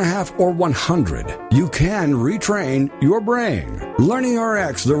 4.5 or 100, you can retrain your brain. Learning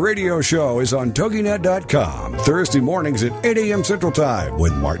RX, the radio show, is on TogiNet.com, Thursday mornings at 8 a.m. Central Time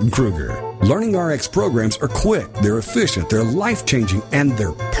with Martin Kruger. Learning RX programs are quick, they're efficient, they're life-changing, and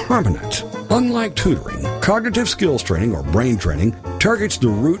they're permanent. Unlike tutoring, cognitive skills training or brain training targets the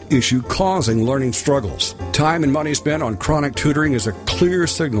root issue causing learning struggles. Time and money spent on chronic tutoring is a clear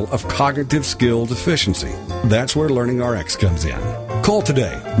signal of cognitive skill deficiency. That's where Learning RX comes in. Call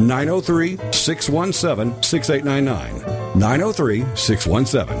today, 903-617-6899.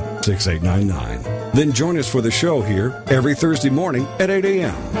 903-617-6899. Then join us for the show here every Thursday morning at 8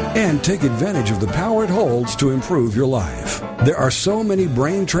 a.m. And take advantage of the power it holds to improve your life. There are so many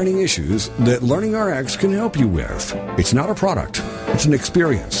brain training issues that Learning RX can help you with. It's not a product, it's an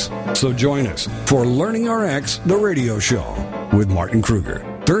experience. So join us for Learning RX, the radio show with Martin Kruger.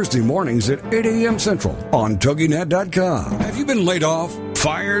 Thursday mornings at 8 a.m. Central on TogiNet.com. Have you been laid off,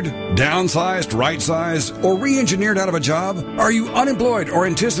 fired, downsized, right-sized, or re-engineered out of a job? Are you unemployed or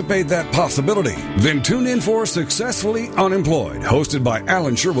anticipate that possibility? Then tune in for Successfully Unemployed, hosted by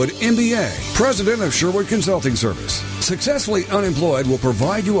Alan Sherwood, MBA, president of Sherwood Consulting Service. Successfully Unemployed will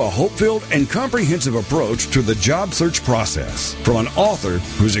provide you a hope-filled and comprehensive approach to the job search process from an author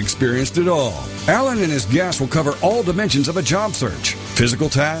who's experienced it all. Alan and his guests will cover all dimensions of a job search: physical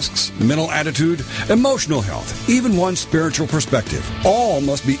tasks, mental attitude, emotional health, even one's spiritual perspective. All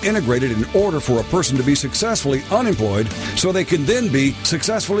must be integrated in order for a person to be successfully unemployed so they can then be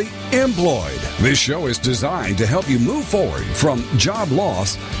successfully employed. This show is designed to help you move forward from job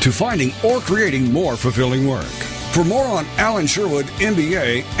loss to finding or creating more fulfilling work. For more on Alan Sherwood,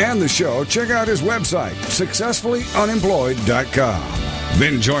 MBA, and the show, check out his website, successfullyunemployed.com.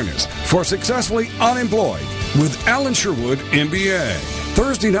 Then join us for Successfully Unemployed with Alan Sherwood, MBA.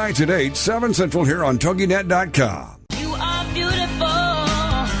 Thursday nights at 8, 7 Central here on TogiNet.com. You are beautiful,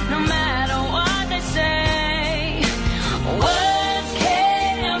 no matter what they say. Words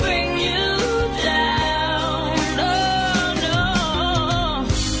can't bring you down. No, no.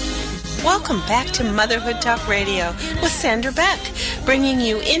 Welcome back to Motherhood Talk Radio with Sandra Beck, bringing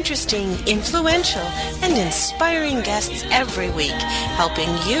you interesting, influential, and inspiring guests every week, helping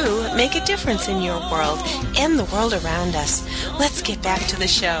you make a difference in your world and the world around us. Let's get back to the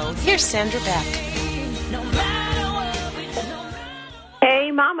show. Here's Sandra Beck.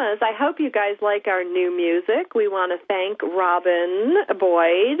 Hey, mamas, I hope you guys like our new music. We want to thank Robin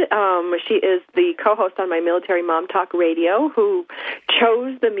Boyd. She is the co-host on my Military Mom Talk Radio who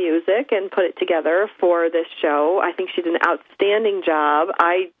chose the music and put it together for this show. I think she did an outstanding job.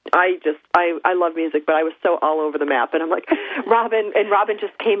 I love music, but I was so all over the map. And I'm like, Robin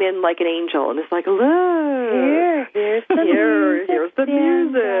just came in like an angel and it's like, look, here's the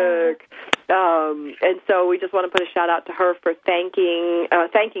music. And so we just want to put a shout out to her for thanking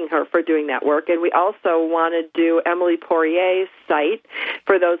her for doing that work. And we also want to do Emily Poirier's site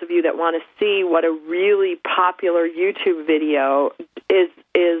for those of you that want to see what a really popular YouTube video has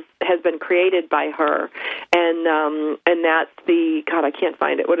been created by her. And that's the, God, I can't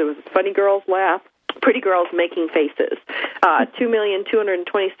find it. What it was, Funny Girls Laugh. Pretty Girls Making Faces.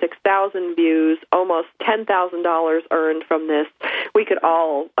 2,226,000 views, almost $10,000 earned from this. We could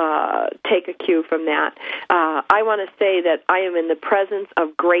all take a cue from that. I want to say that I am in the presence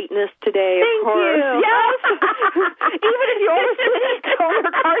of greatness today. Thank you. Yes. Even if you almost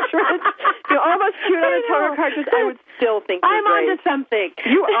chewed on a toner cartridge, I would still think I'm great. onto something.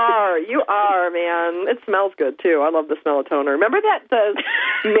 You are, man. It smells good too. I love the smell of toner. Remember the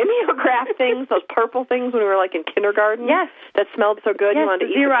mimeograph things, those purple things when we were like in kindergarten? Yes. That smelled so good you wanted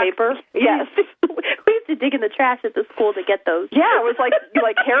to eat the paper? Yes. We used to dig in the trash at the school to get those. Yeah, it was like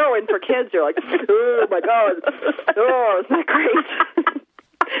heroin for kids. You're like, oh my God. Oh, isn't that great?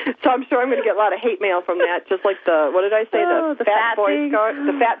 So I'm sure I'm going to get a lot of hate mail from that, just like what did I say? The fat Boy Scout,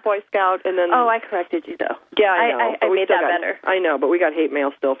 the Fat Boy Scout, and then... Oh, I corrected you, though. Yeah, I know. I made that better. I know, but we got hate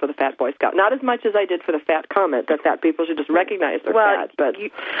mail still for the Fat Boy Scout. Not as much as I did for the fat comment that fat people should just recognize they're fat, but...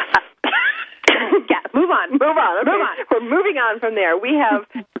 Yeah, move on. Okay. We're moving on from there. We have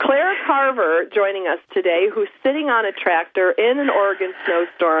Clare Carver joining us today, who's sitting on a tractor in an Oregon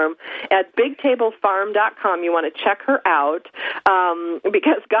snowstorm at bigtablefarm.com. You want to check her out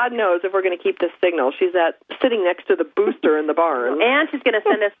because God knows if we're going to keep this signal. She's sitting next to the booster in the barn. And she's going to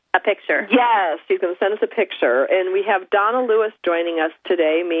send us a picture. Yes, she's going to send us a picture. And we have Donna Lewis joining us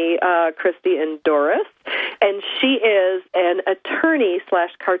today, me, Christy, and Doris. And she is an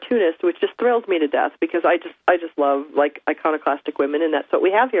attorney/cartoonist, which just thrills me to death because I just love like iconoclastic women, and that's what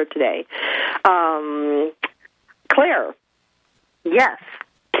we have here today. Claire. Yes.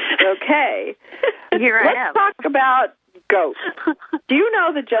 Okay. Here I am. Let's talk about goats. Do you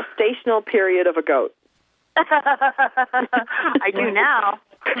know the gestational period of a goat? I do now.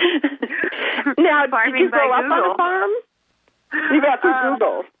 Now, did you grow up on a farm? You got through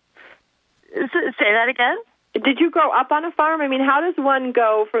Google. Say that again? Did you grow up on a farm? I mean, how does one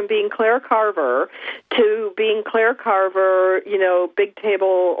go from being Clare Carver to being Clare Carver, big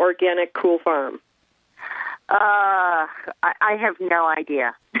table, organic, cool farm? I have no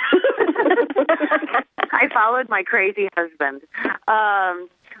idea. I followed my crazy husband.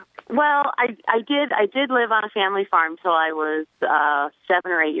 Well, I did live on a family farm till I was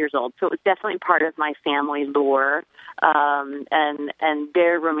 7 or 8 years old, so it was definitely part of my family lore, and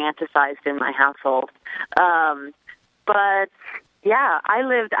very romanticized in my household. But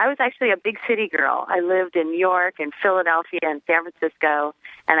I was actually a big city girl. I lived in New York and Philadelphia and San Francisco,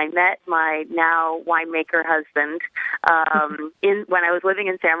 and I met my now winemaker husband when I was living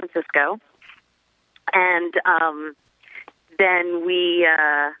in San Francisco. And then we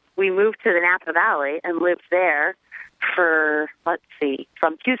moved to the Napa Valley and lived there for,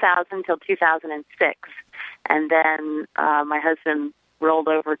 from 2000 till 2006. And then my husband rolled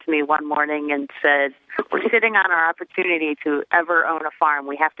over to me one morning and said, "We're sitting on our opportunity to ever own a farm.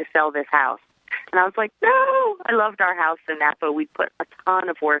 We have to sell this house." And I was like, "No." I loved our house in Napa. We put a ton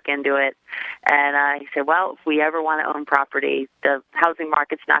of work into it. And he said, "Well, if we ever want to own property, the housing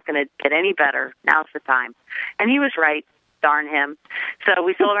market's not going to get any better. Now's the time." And he was right. Darn him. So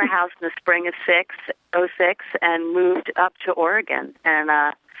we sold our house in the spring of 06 and moved up to Oregon. And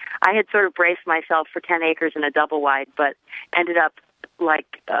I had sort of braced myself for 10 acres and a double wide, but ended up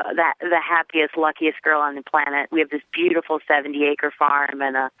like the happiest, luckiest girl on the planet. We have this beautiful 70-acre farm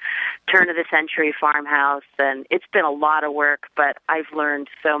and a turn-of-the-century farmhouse, and it's been a lot of work, but I've learned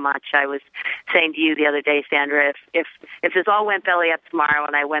so much. I was saying to you the other day, Sandra, if this all went belly up tomorrow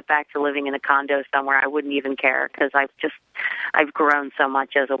and I went back to living in a condo somewhere, I wouldn't even care, because I've grown so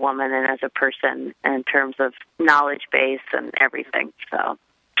much as a woman and as a person in terms of knowledge base and everything. So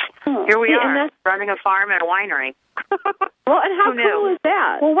here we are, running a farm and a winery. Well, and how cool is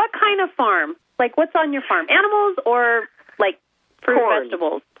that? Well, what kind of farm? Like, what's on your farm? Animals or, like, fruit,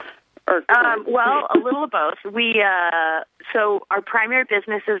 vegetables? Or well, a little of both. So our primary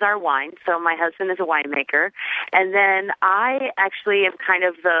business is our wine. So my husband is a winemaker. And then I actually am kind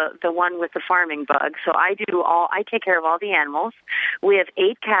of the one with the farming bug. So I take care of all the animals. We have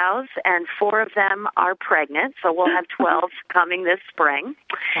 8 cows, and 4 of them are pregnant. So we'll have 12 coming this spring.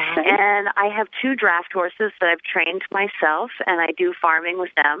 Okay. And I have 2 draft horses that I've trained myself, and I do farming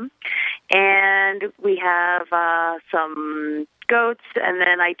with them. And we have some goats, and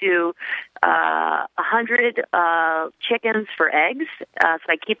then I do 100 chickens for eggs. So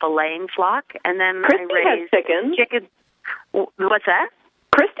I keep a laying flock, and then Christy I raise has chickens. What's that?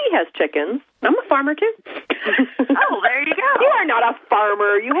 Christy has chickens. I'm a farmer too. Oh, there you go. You are not a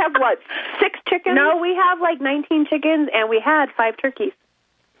farmer. You have what, 6 chickens? No, we have like 19 chickens, and we had 5 turkeys.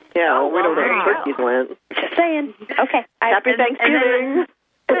 Yeah, we don't know where turkeys went. Just saying. Okay. Happy Thanksgiving.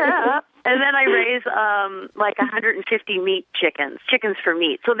 Yeah. And then I raise like 150 meat chickens for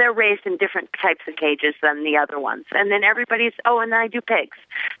meat. So they're raised in different types of cages than the other ones. And then and then I do pigs.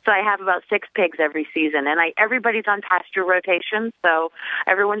 So I have about 6 pigs every season. And everybody's on pasture rotation. So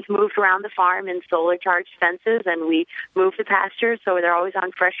everyone's moved around the farm in solar charged fences, and we move the pastures. So they're always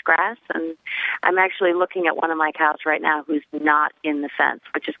on fresh grass. And I'm actually looking at one of my cows right now who's not in the fence,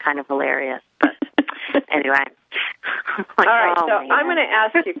 which is kind of hilarious. But anyway. All right, so I'm going to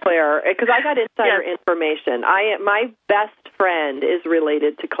ask you, Claire, because I got insider information. My best friend is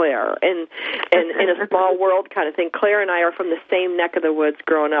related to Claire, and in a small world kind of thing. Claire and I are from the same neck of the woods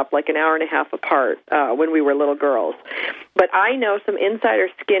growing up, like an hour and a half apart when we were little girls. But I know some insider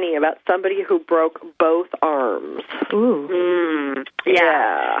skinny about somebody who broke both arms. Ooh.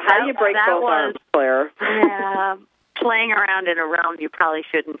 Yeah. How do you break both arms, Claire? Yeah. Playing around in a realm you probably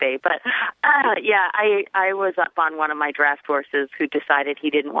shouldn't be. But, I was up on one of my draft horses who decided he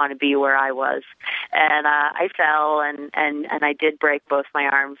didn't want to be where I was. And I fell, and I did break both my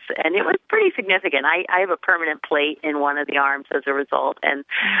arms. And it was pretty significant. I have a permanent plate in one of the arms as a result. And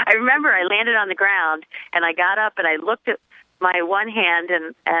I remember I landed on the ground, and I got up, and I looked at my one hand,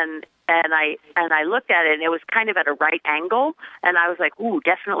 and I looked at it, and it was kind of at a right angle, and I was like, ooh,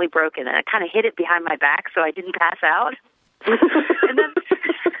 definitely broken. And I kind of hit it behind my back so I didn't pass out.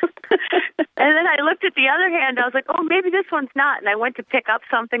 And then I looked at the other hand, I was like, oh, maybe this one's not. And I went to pick up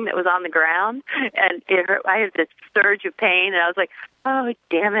something that was on the ground, and it hurt. I had this surge of pain, and I was like, oh,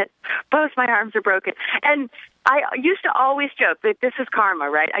 damn it, both my arms are broken. And I used to always joke that this is karma,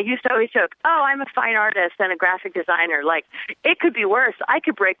 right? I used to always joke, oh, I'm a fine artist and a graphic designer. Like, it could be worse. I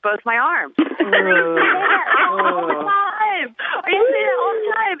could break both my arms. And I used to say that all the time. I used to say that all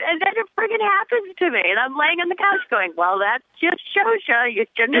the time. And then it friggin' happens to me. And I'm laying on the couch going, well, that just shows you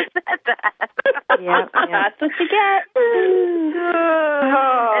shouldn't have said that. Yeah. That's what you get. And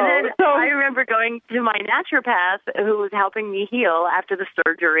then I remember going to my naturopath who was helping me heal after the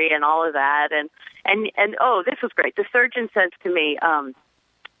surgery and all of that. And oh, this was great. The surgeon says to me,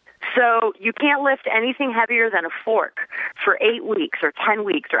 so you can't lift anything heavier than a fork for 8 weeks or 10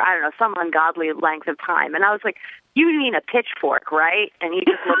 weeks or I don't know, some ungodly length of time. And I was like, you mean a pitchfork, right? And he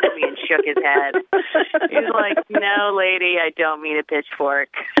just looked at me and shook his head. He was like, no, lady, I don't mean a pitchfork.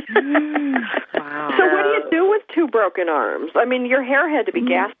 Wow. So what do you do with 2 broken arms? I mean, your hair had to be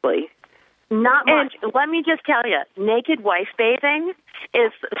ghastly. Not much. Let me just tell you, naked wife bathing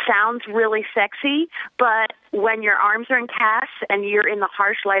sounds really sexy, but when your arms are in casts and you're in the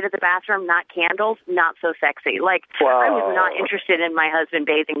harsh light of the bathroom, not candles, not so sexy. Like, whoa. I was not interested in my husband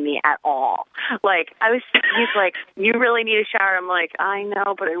bathing me at all. Like, he's like, you really need a shower. I'm like, I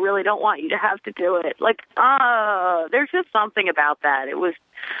know, but I really don't want you to have to do it. Like, there's just something about that. It was,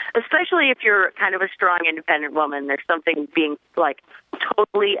 especially if you're kind of a strong, independent woman, there's something being, like,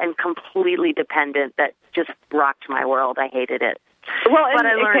 totally and completely dependent that just rocked my world. I hated it. Well, I'm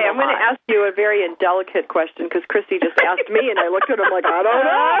going to ask you a very indelicate question because Christy just asked me, and I looked at him like, I don't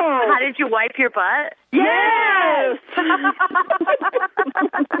know. How did you wipe your butt? Yes!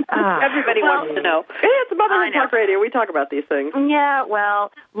 Everybody wants to know. It's Motherhood Talk Radio. We talk about these things. Yeah,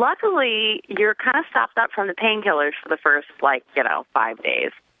 well, luckily, you're kind of stopped up from the painkillers for the first, 5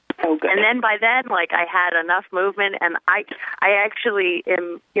 days. Oh, good. And then by then, I had enough movement, and I actually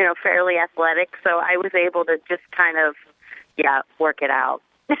am, fairly athletic, so I was able to just kind of, work it out.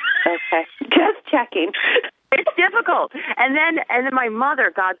 Okay. Just checking. It's difficult. And then my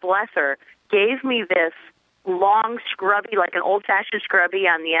mother, God bless her, gave me this long scrubby, like an old-fashioned scrubby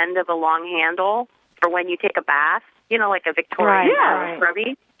on the end of a long handle for when you take a bath, like a Victorian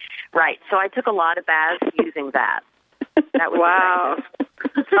scrubby. Right. So I took a lot of baths using that. That was wow.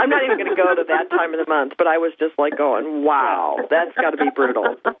 I'm not even going to go to that time of the month, but I was just going, wow, that's got to be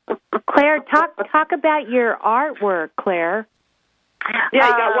brutal. Claire, talk about your artwork, Claire. Yeah,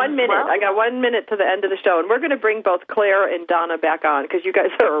 you got 1 minute. I got 1 minute to the end of the show, and we're going to bring both Claire and Donna back on because you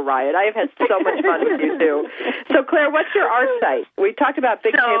guys are a riot. I have had so much fun with you two. So, Claire, what's your art site? We talked about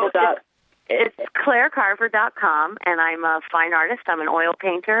Big Table. It's ClareCarver.com, and I'm a fine artist. I'm an oil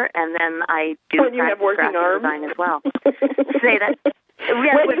painter, and then I do when you have working arms design as well. Say that. When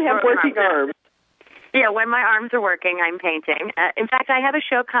you have working arms. Yeah, when my arms are working, I'm painting. In fact, I have a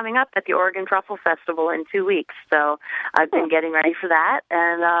show coming up at the Oregon Truffle Festival in 2 weeks, so I've been getting ready for that.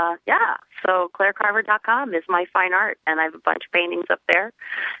 And, so ClareCarver.com is my fine art, and I have a bunch of paintings up there,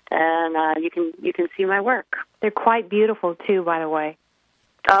 and you can see my work. They're quite beautiful, too, by the way.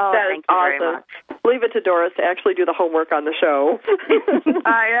 Oh, that thank you awesome. very much. Leave it to Doris to actually do the homework on the show.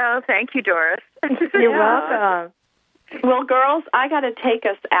 I know. Thank you, Doris. You're welcome. Well, girls, I got to take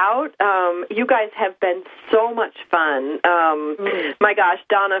us out. You guys have been so much fun. My gosh,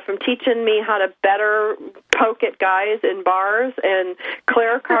 Donna, from teaching me how to better poke at guys in bars, and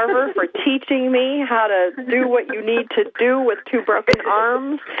Clare Carver for teaching me how to do what you need to do with two broken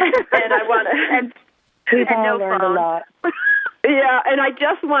arms. And I want to... We've all learned a lot. Yeah, and I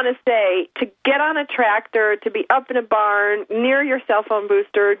just want to say, to get on a tractor, to be up in a barn, near your cell phone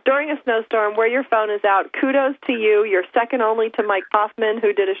booster, during a snowstorm where your phone is out, kudos to you. You're second only to Mike Hoffman,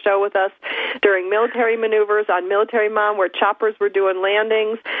 who did a show with us during military maneuvers on Military Mom, where choppers were doing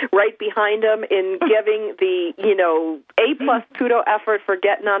landings right behind him in giving the, A-plus kudo effort for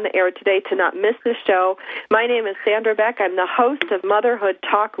getting on the air today to not miss this show. My name is Sandra Beck. I'm the host of Motherhood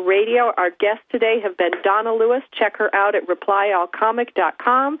Talk Radio. Our guests today have been Donna Lewis. Check her out at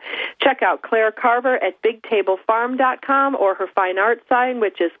replyallcomic.com. Check out Clare Carver at bigtablefarm.com or her fine art sign,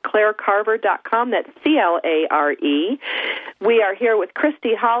 which is clarecarver.com. That's Clare. We are here with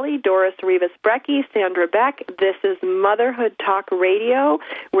Christy Holly, Doris Rivas-Brecky, Sandra Beck. This is Motherhood Talk Radio,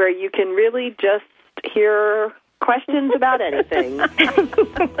 where you can really just hear questions about anything.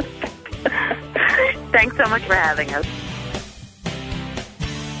 Thanks so much for having us.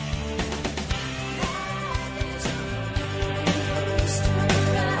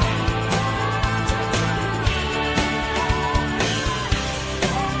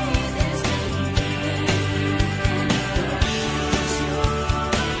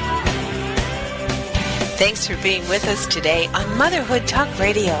 Thanks for being with us today on Motherhood Talk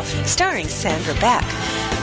Radio, starring Sandra Beck.